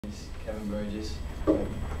It's Kevin Burgess.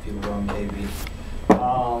 People call me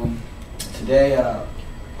KB. Today,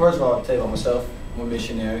 first of all, I'll tell you about myself. I'm a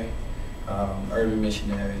missionary, urban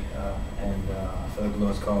missionary, and I feel like the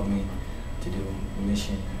Lord's called me to do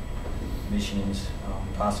missions,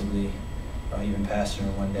 possibly even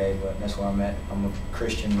pastoring one day, but that's where I'm at. I'm a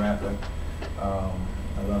Christian rapper. I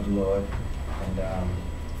love the Lord, and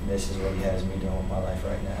this is what He has me doing with my life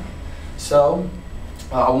right now. So,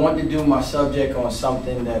 I wanted to do my subject on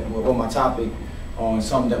something that, or my topic, on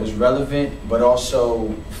something that was relevant, but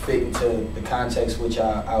also fit into the context which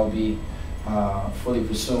I'll be fully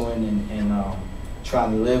pursuing and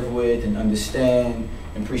trying to live with and understand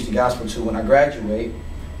and preach the gospel to when I graduate.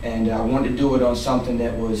 And I wanted to do it on something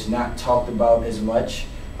that was not talked about as much,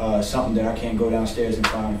 something that I can't go downstairs and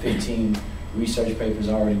find 15 research papers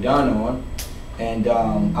already done on. And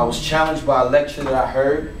I was challenged by a lecture that I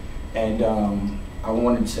heard, and I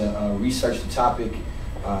wanted to research the topic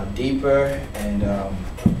deeper and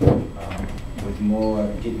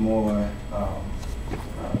get more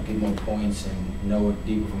points and know it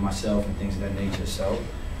deeper for myself and things of that nature. So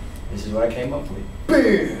this is what I came up with.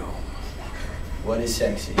 Bam! What is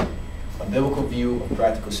sexy? A biblical view of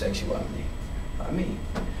practical sexuality. I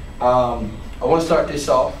want to start this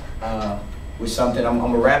off with something. I'm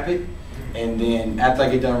gonna rap it, and then after I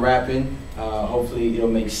get done rapping, hopefully it'll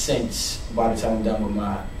make sense by the time I'm done with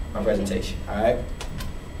my presentation, all right?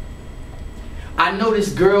 I know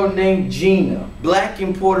this girl named Gina, black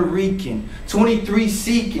and Puerto Rican, 23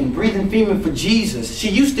 seeking, breathing female for Jesus. She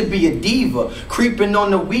used to be a diva, creeping on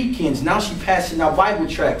the weekends. Now she passing out Bible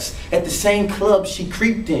tracts at the same club she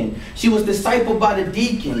creeped in. She was discipled by the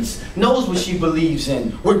deacons, knows what she believes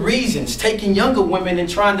in, with reasons, taking younger women and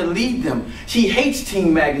trying to lead them. She hates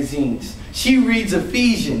teen magazines. She reads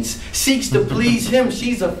Ephesians, seeks to please him.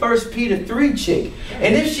 She's a 1 Peter 3 chick.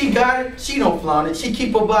 And if she got it, she don't flaunt it. She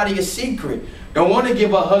keep her body a secret. Don't want to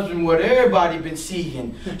give her husband what everybody been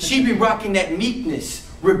seeing. She be rocking that meekness,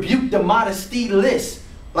 rebuke the modesty list.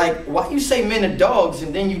 Like, why you say men are dogs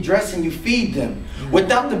and then you dress and you feed them?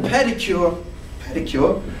 Without the pedicure,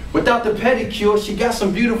 she got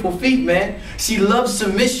some beautiful feet, man. She loves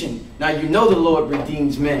submission. Now you know the Lord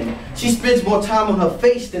redeems men. She spends more time on her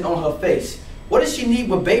face than on her face. What does she need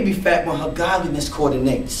with baby fat when her godliness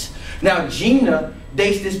coordinates? Now Gina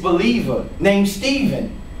dates this believer named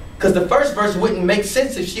Stephen. Because the first verse wouldn't make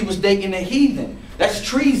sense if she was dating a heathen. That's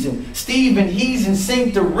treason. Stephen, heathen,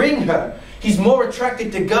 seemed to ring her. He's more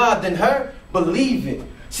attracted to God than her. Believe it.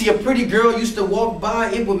 See, a pretty girl used to walk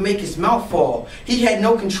by, it would make his mouth fall. He had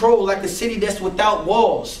no control, like a city that's without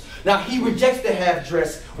walls. Now he rejects the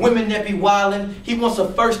half-dress, women that be wildin'. He wants a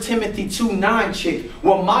 1 Timothy 2:9 chick,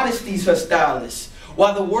 well, modesty's her stylist.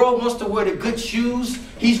 While the world wants to wear the good shoes,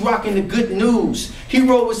 he's rocking the good news. He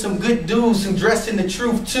rolled with some good dudes who dress in the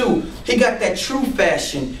truth too. He got that true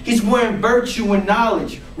fashion. He's wearing virtue and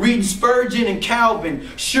knowledge, reading Spurgeon and Calvin.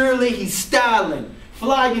 Surely he's styling.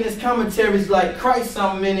 Fly in his commentaries like Christ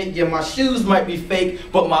some minute. Yeah, my shoes might be fake,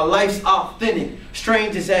 but my life's authentic.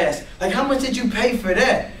 Strangers ask, like, how much did you pay for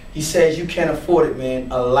that? He says, you can't afford it, man.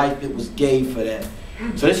 A life that was gave for that.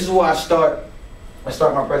 So this is where I start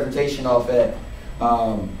my presentation off at.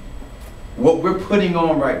 What we're putting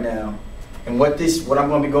on right now, and what I'm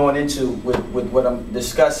going to be going into with what I'm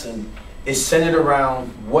discussing, is centered around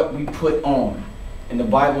what we put on. And the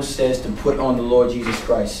Bible says to put on the Lord Jesus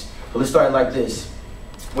Christ. So let's start like this.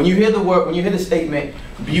 When you hear the statement,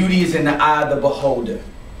 beauty is in the eye of the beholder.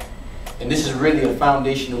 And this is really a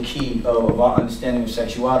foundational key of our understanding of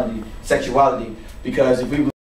sexuality, because if we